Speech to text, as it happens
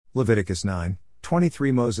Leviticus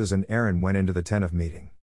 9:23 Moses and Aaron went into the tent of meeting.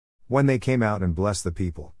 When they came out and blessed the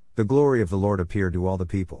people, the glory of the Lord appeared to all the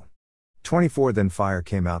people. 24 Then fire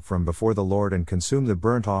came out from before the Lord and consumed the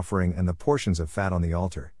burnt offering and the portions of fat on the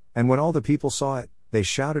altar, and when all the people saw it, they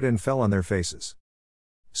shouted and fell on their faces.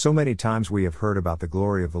 So many times we have heard about the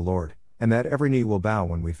glory of the Lord, and that every knee will bow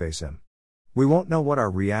when we face Him. We won't know what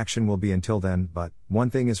our reaction will be until then, but one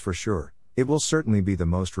thing is for sure, it will certainly be the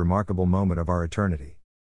most remarkable moment of our eternity.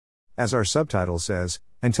 As our subtitle says,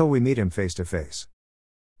 until we meet Him face to face.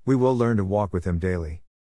 We will learn to walk with Him daily.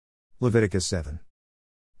 Leviticus 7.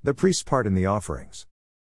 The priest's part in the offerings.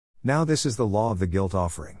 Now this is the law of the guilt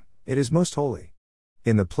offering. It is most holy.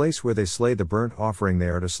 In the place where they slay the burnt offering they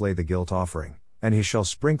are to slay the guilt offering, and he shall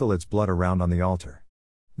sprinkle its blood around on the altar.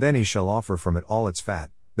 Then he shall offer from it all its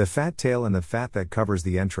fat, the fat tail and the fat that covers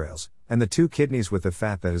the entrails, and the 2 kidneys with the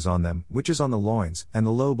fat that is on them, which is on the loins, and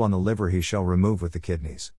the lobe on the liver he shall remove with the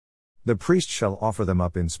kidneys. The priest shall offer them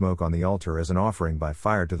up in smoke on the altar as an offering by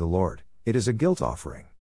fire to the Lord. It is a guilt offering.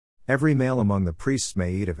 Every male among the priests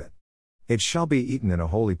may eat of it. It shall be eaten in a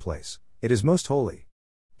holy place. It is most holy.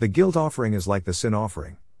 The guilt offering is like the sin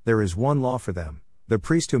offering. There is one law for them. The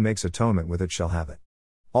priest who makes atonement with it shall have it.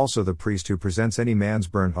 Also the priest who presents any man's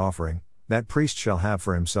burnt offering, that priest shall have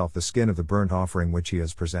for himself the skin of the burnt offering which he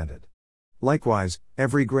has presented. Likewise,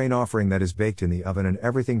 every grain offering that is baked in the oven and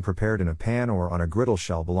everything prepared in a pan or on a griddle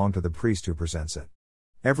shall belong to the priest who presents it.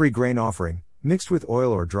 Every grain offering, mixed with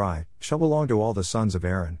oil or dry, shall belong to all the sons of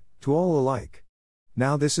Aaron, to all alike.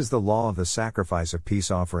 Now this is the law of the sacrifice of peace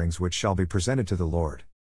offerings which shall be presented to the Lord.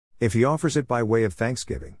 If he offers it by way of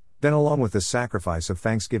thanksgiving, then along with the sacrifice of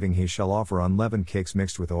thanksgiving he shall offer unleavened cakes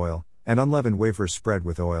mixed with oil, and unleavened wafers spread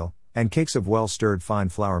with oil, and cakes of well-stirred fine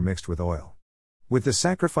flour mixed with oil. With the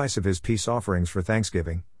sacrifice of his peace offerings for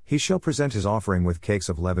thanksgiving, he shall present his offering with cakes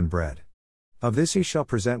of leavened bread. Of this he shall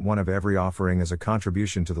present one of every offering as a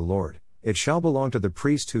contribution to the Lord. It shall belong to the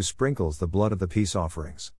priest who sprinkles the blood of the peace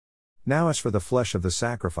offerings. Now as for the flesh of the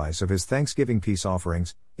sacrifice of his thanksgiving peace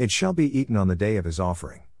offerings, it shall be eaten on the day of his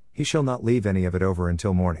offering. He shall not leave any of it over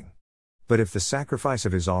until morning. But if the sacrifice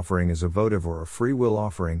of his offering is a votive or a free will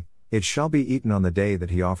offering, it shall be eaten on the day that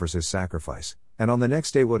he offers his sacrifice, and on the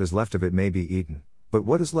next day what is left of it may be eaten, but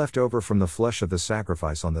what is left over from the flesh of the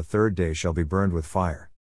sacrifice on the 3rd day shall be burned with fire.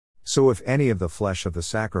 So if any of the flesh of the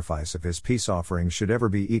sacrifice of his peace offering should ever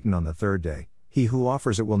be eaten on the 3rd day, he who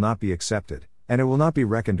offers it will not be accepted, and it will not be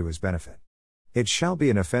reckoned to his benefit. It shall be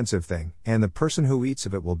an offensive thing, and the person who eats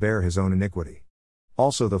of it will bear his own iniquity.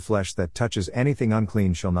 Also the flesh that touches anything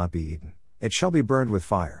unclean shall not be eaten, it shall be burned with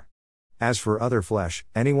fire. As for other flesh,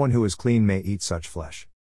 anyone who is clean may eat such flesh.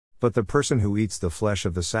 But the person who eats the flesh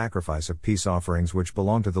of the sacrifice of peace offerings which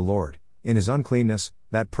belong to the Lord, in his uncleanness,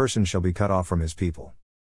 that person shall be cut off from his people.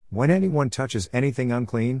 When anyone touches anything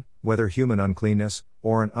unclean, whether human uncleanness,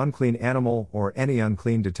 or an unclean animal, or any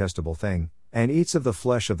unclean detestable thing, and eats of the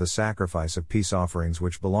flesh of the sacrifice of peace offerings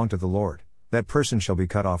which belong to the Lord, that person shall be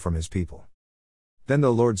cut off from his people. Then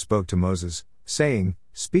the Lord spoke to Moses, saying,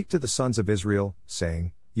 Speak to the sons of Israel,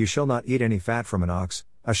 saying, You shall not eat any fat from an ox,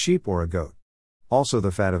 a sheep or a goat. Also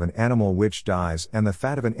the fat of an animal which dies and the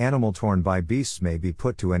fat of an animal torn by beasts may be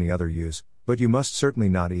put to any other use, but you must certainly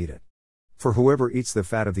not eat it. For whoever eats the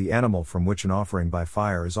fat of the animal from which an offering by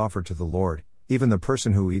fire is offered to the Lord, even the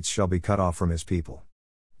person who eats shall be cut off from his people.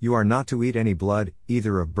 You are not to eat any blood,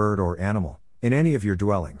 either of bird or animal, in any of your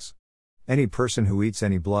dwellings. Any person who eats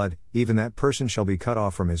any blood, even that person shall be cut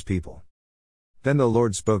off from his people. Then the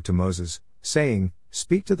Lord spoke to Moses, saying,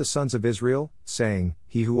 Speak to the sons of Israel, saying,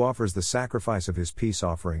 He who offers the sacrifice of his peace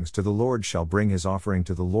offerings to the Lord shall bring his offering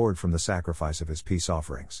to the Lord from the sacrifice of his peace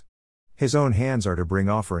offerings. His own hands are to bring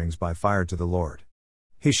offerings by fire to the Lord.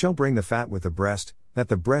 He shall bring the fat with the breast, that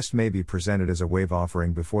the breast may be presented as a wave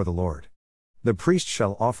offering before the Lord. The priest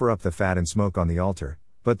shall offer up the fat in smoke on the altar,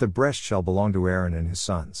 but the breast shall belong to Aaron and his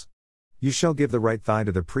sons. You shall give the right thigh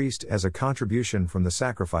to the priest as a contribution from the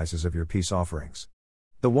sacrifices of your peace offerings.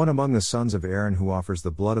 The one among the sons of Aaron who offers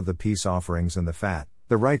the blood of the peace offerings and the fat,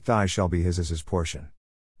 the right thigh shall be his as his portion.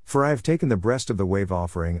 For I have taken the breast of the wave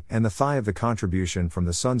offering and the thigh of the contribution from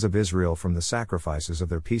the sons of Israel from the sacrifices of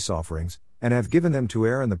their peace offerings, and have given them to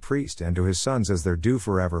Aaron the priest and to his sons as their due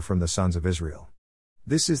forever from the sons of Israel.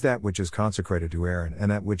 This is that which is consecrated to Aaron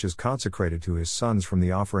and that which is consecrated to his sons from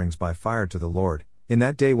the offerings by fire to the Lord, in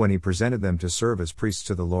that day when he presented them to serve as priests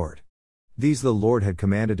to the Lord. These the Lord had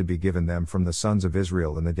commanded to be given them from the sons of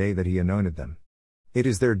Israel in the day that he anointed them. It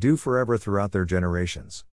is their due forever throughout their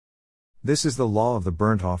generations. This is the law of the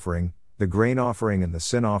burnt offering, the grain offering and the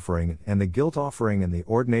sin offering and the guilt offering and the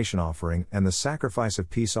ordination offering and the sacrifice of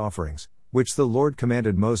peace offerings, which the Lord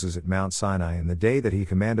commanded Moses at Mount Sinai in the day that he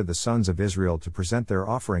commanded the sons of Israel to present their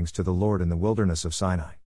offerings to the Lord in the wilderness of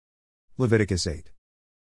Sinai. Leviticus 8.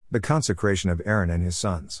 The consecration of Aaron and his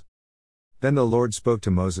sons. Then the Lord spoke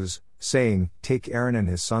to Moses, saying, Take Aaron and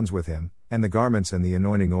his sons with him, and the garments and the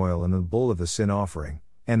anointing oil and the bull of the sin offering,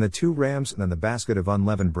 and the 2 rams and the basket of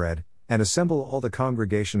unleavened bread, and assemble all the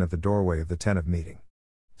congregation at the doorway of the tent of meeting.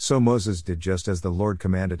 So Moses did just as the Lord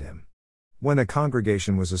commanded him. When the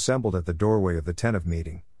congregation was assembled at the doorway of the tent of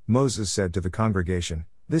meeting, Moses said to the congregation,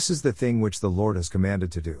 This is the thing which the Lord has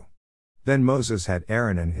commanded to do. Then Moses had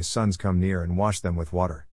Aaron and his sons come near and wash them with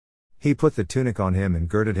water. He put the tunic on him and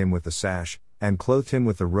girded him with the sash, and clothed him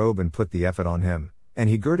with the robe and put the ephod on him, and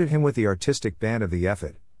he girded him with the artistic band of the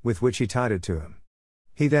ephod, with which he tied it to him.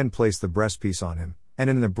 He then placed the breastpiece on him, and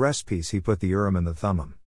in the breastpiece he put the Urim and the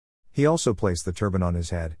Thummim. He also placed the turban on his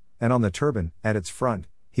head, and on the turban, at its front,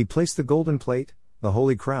 he placed the golden plate, the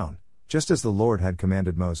holy crown, just as the Lord had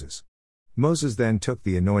commanded Moses. Moses then took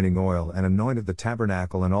the anointing oil and anointed the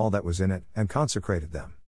tabernacle and all that was in it, and consecrated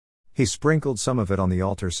them. He sprinkled some of it on the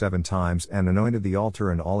altar 7 times and anointed the altar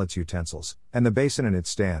and all its utensils, and the basin and its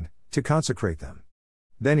stand, to consecrate them.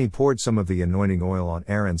 Then he poured some of the anointing oil on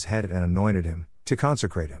Aaron's head and anointed him, to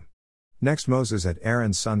consecrate him. Next Moses had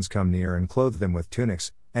Aaron's sons come near and clothed them with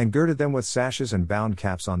tunics, and girded them with sashes and bound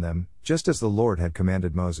caps on them, just as the Lord had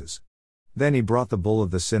commanded Moses. Then he brought the bull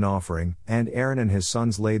of the sin offering, and Aaron and his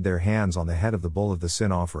sons laid their hands on the head of the bull of the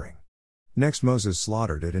sin offering. Next Moses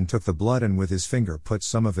slaughtered it and took the blood and with his finger put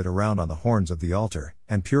some of it around on the horns of the altar,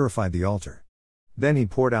 and purified the altar. Then he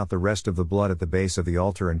poured out the rest of the blood at the base of the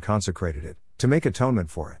altar and consecrated it, to make atonement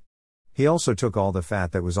for it. He also took all the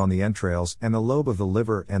fat that was on the entrails and the lobe of the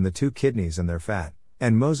liver and the 2 kidneys and their fat,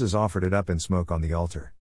 and Moses offered it up in smoke on the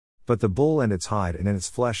altar. But the bull and its hide and its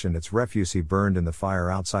flesh and its refuse he burned in the fire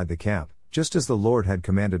outside the camp, just as the Lord had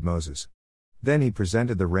commanded Moses. Then he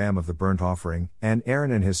presented the ram of the burnt offering, and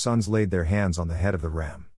Aaron and his sons laid their hands on the head of the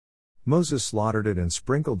ram. Moses slaughtered it and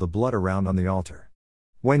sprinkled the blood around on the altar.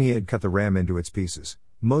 When he had cut the ram into its pieces,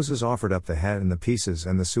 Moses offered up the head and the pieces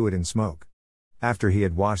and the suet in smoke. After he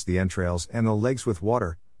had washed the entrails and the legs with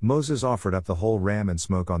water, Moses offered up the whole ram in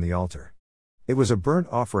smoke on the altar. It was a burnt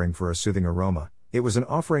offering for a soothing aroma, it was an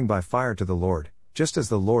offering by fire to the Lord, just as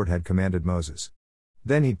the Lord had commanded Moses.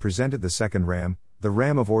 Then he presented the second ram, the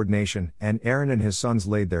ram of ordination, and Aaron and his sons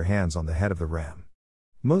laid their hands on the head of the ram.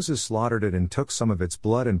 Moses slaughtered it and took some of its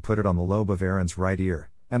blood and put it on the lobe of Aaron's right ear,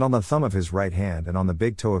 and on the thumb of his right hand and on the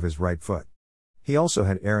big toe of his right foot. He also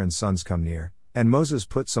had Aaron's sons come near, and Moses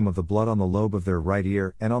put some of the blood on the lobe of their right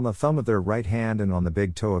ear and on the thumb of their right hand and on the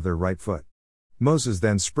big toe of their right foot. Moses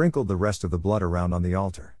then sprinkled the rest of the blood around on the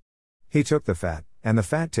altar. He took the fat, and the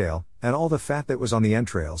fat tail, and all the fat that was on the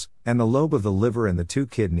entrails, and the lobe of the liver and the 2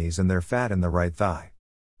 kidneys and their fat in the right thigh.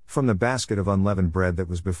 From the basket of unleavened bread that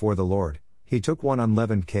was before the Lord, he took 1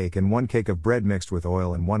 unleavened cake and 1 cake of bread mixed with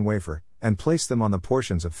oil and 1 wafer, and placed them on the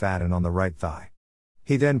portions of fat and on the right thigh.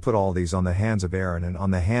 He then put all these on the hands of Aaron and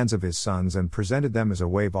on the hands of his sons and presented them as a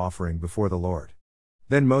wave offering before the Lord.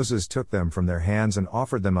 Then Moses took them from their hands and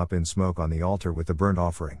offered them up in smoke on the altar with the burnt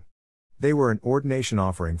offering. They were an ordination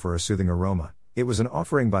offering for a soothing aroma, it was an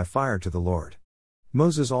offering by fire to the Lord.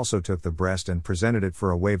 Moses also took the breast and presented it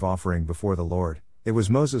for a wave offering before the Lord, it was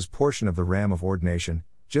Moses' portion of the ram of ordination,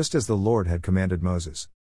 just as the Lord had commanded Moses.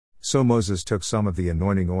 So Moses took some of the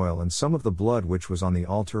anointing oil and some of the blood which was on the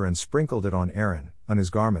altar and sprinkled it on Aaron, on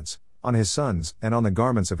his garments, on his sons, and on the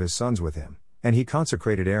garments of his sons with him, and he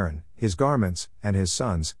consecrated Aaron, his garments, and his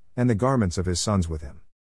sons, and the garments of his sons with him.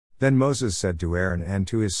 Then Moses said to Aaron and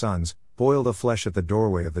to his sons, Boil the flesh at the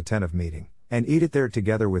doorway of the tent of meeting, and eat it there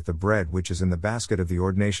together with the bread which is in the basket of the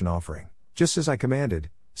ordination offering, just as I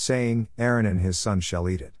commanded, saying, Aaron and his sons shall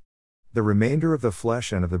eat it. The remainder of the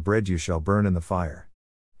flesh and of the bread you shall burn in the fire.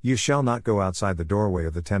 You shall not go outside the doorway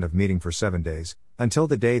of the tent of meeting for 7 days, until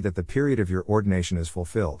the day that the period of your ordination is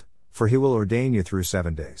fulfilled, for he will ordain you through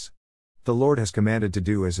 7 days. The Lord has commanded to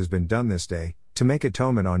do as has been done this day, to make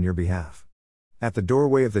atonement on your behalf. At the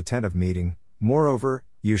doorway of the tent of meeting, moreover,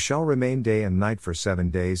 you shall remain day and night for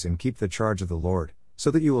 7 days and keep the charge of the Lord,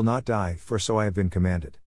 so that you will not die, for so I have been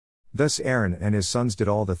commanded. Thus Aaron and his sons did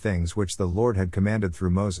all the things which the Lord had commanded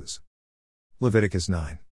through Moses. Leviticus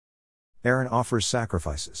 9. Aaron offers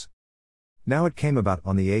sacrifices. Now it came about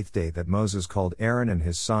on the 8th day that Moses called Aaron and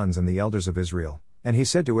his sons and the elders of Israel, and he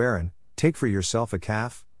said to Aaron, Take for yourself a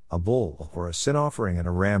calf, a bull or a sin offering and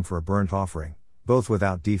a ram for a burnt offering, both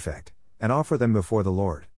without defect, and offer them before the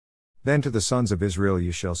Lord. Then to the sons of Israel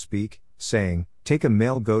you shall speak, saying, Take a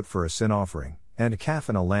male goat for a sin offering, and a calf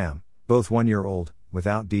and a lamb, both 1 year old,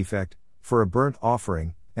 without defect, for a burnt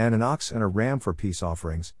offering, and an ox and a ram for peace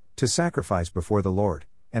offerings, to sacrifice before the Lord,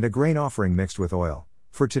 and a grain offering mixed with oil,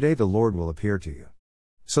 for today the Lord will appear to you.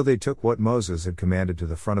 So they took what Moses had commanded to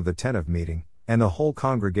the front of the tent of meeting, and the whole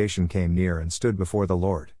congregation came near and stood before the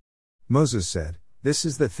Lord. Moses said, "This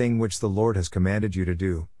is the thing which the Lord has commanded you to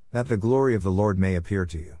do, that the glory of the Lord may appear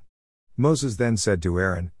to you." Moses then said to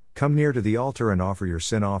Aaron, "Come near to the altar and offer your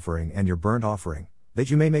sin offering and your burnt offering,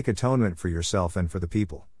 that you may make atonement for yourself and for the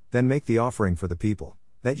people. Then make the offering for the people,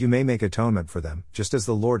 that you may make atonement for them, just as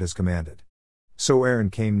the Lord has commanded." So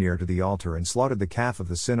Aaron came near to the altar and slaughtered the calf of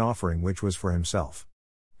the sin offering which was for himself.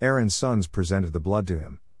 Aaron's sons presented the blood to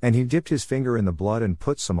him, and he dipped his finger in the blood and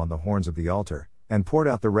put some on the horns of the altar, and poured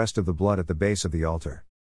out the rest of the blood at the base of the altar.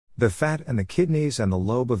 The fat and the kidneys and the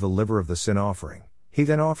lobe of the liver of the sin offering, he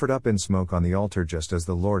then offered up in smoke on the altar just as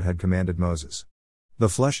the Lord had commanded Moses. The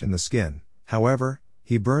flesh and the skin, however,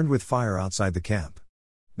 he burned with fire outside the camp.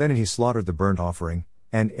 Then he slaughtered the burnt offering,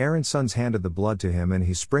 and Aaron's sons handed the blood to him and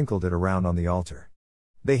he sprinkled it around on the altar.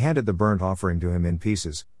 They handed the burnt offering to him in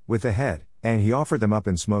pieces, with the head, and he offered them up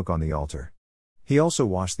in smoke on the altar. He also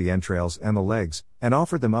washed the entrails and the legs, and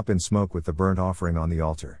offered them up in smoke with the burnt offering on the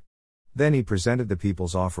altar. Then he presented the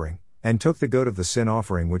people's offering, and took the goat of the sin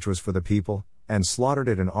offering which was for the people, and slaughtered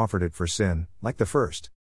it and offered it for sin, like the first.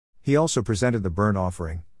 He also presented the burnt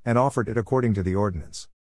offering, and offered it according to the ordinance.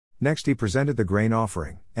 Next he presented the grain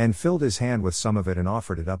offering, and filled his hand with some of it and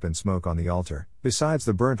offered it up in smoke on the altar, besides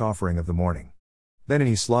the burnt offering of the morning. Then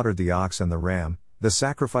he slaughtered the ox and the ram, the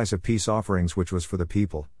sacrifice of peace offerings which was for the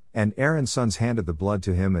people, and Aaron's sons handed the blood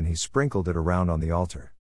to him and he sprinkled it around on the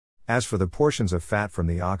altar. As for the portions of fat from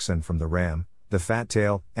the ox and from the ram, the fat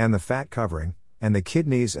tail, and the fat covering, and the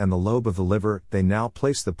kidneys and the lobe of the liver, they now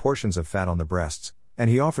placed the portions of fat on the breasts, and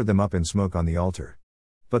he offered them up in smoke on the altar.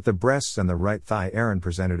 But the breasts and the right thigh Aaron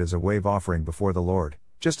presented as a wave offering before the Lord,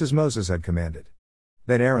 just as Moses had commanded.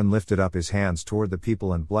 Then Aaron lifted up his hands toward the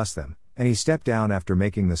people and blessed them, and he stepped down after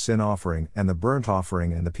making the sin offering and the burnt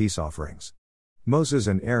offering and the peace offerings. Moses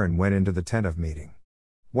and Aaron went into the tent of meeting.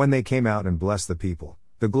 When they came out and blessed the people,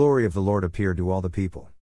 the glory of the Lord appeared to all the people.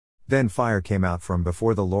 Then fire came out from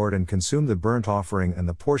before the Lord and consumed the burnt offering and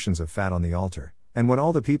the portions of fat on the altar, and when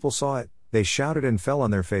all the people saw it, they shouted and fell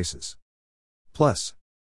on their faces. Plus.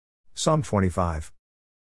 Psalm 25.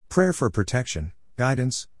 Prayer for protection,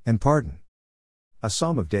 guidance, and pardon. A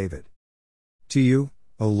Psalm of David. To you,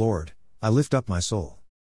 O Lord, I lift up my soul.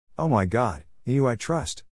 O my God, in you I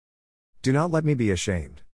trust. Do not let me be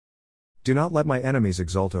ashamed. Do not let my enemies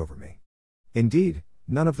exult over me. Indeed,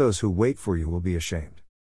 none of those who wait for you will be ashamed.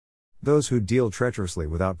 Those who deal treacherously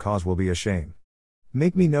without cause will be ashamed.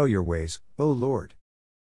 Make me know your ways, O Lord.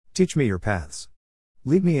 Teach me your paths.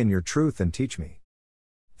 Lead me in your truth and teach me.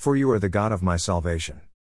 For you are the God of my salvation.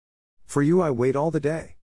 For you I wait all the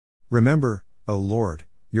day. Remember, O Lord,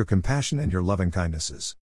 your compassion and your loving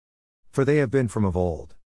kindnesses. For they have been from of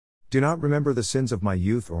old. Do not remember the sins of my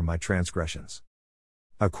youth or my transgressions.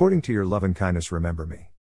 According to your loving kindness remember me.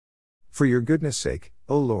 For your goodness' sake,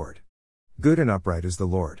 O Lord. Good and upright is the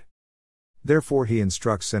Lord. Therefore he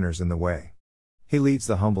instructs sinners in the way. He leads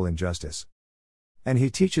the humble in justice. And he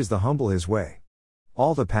teaches the humble his way.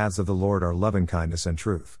 All the paths of the Lord are loving kindness and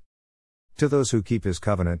truth. To those who keep his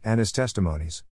covenant and his testimonies.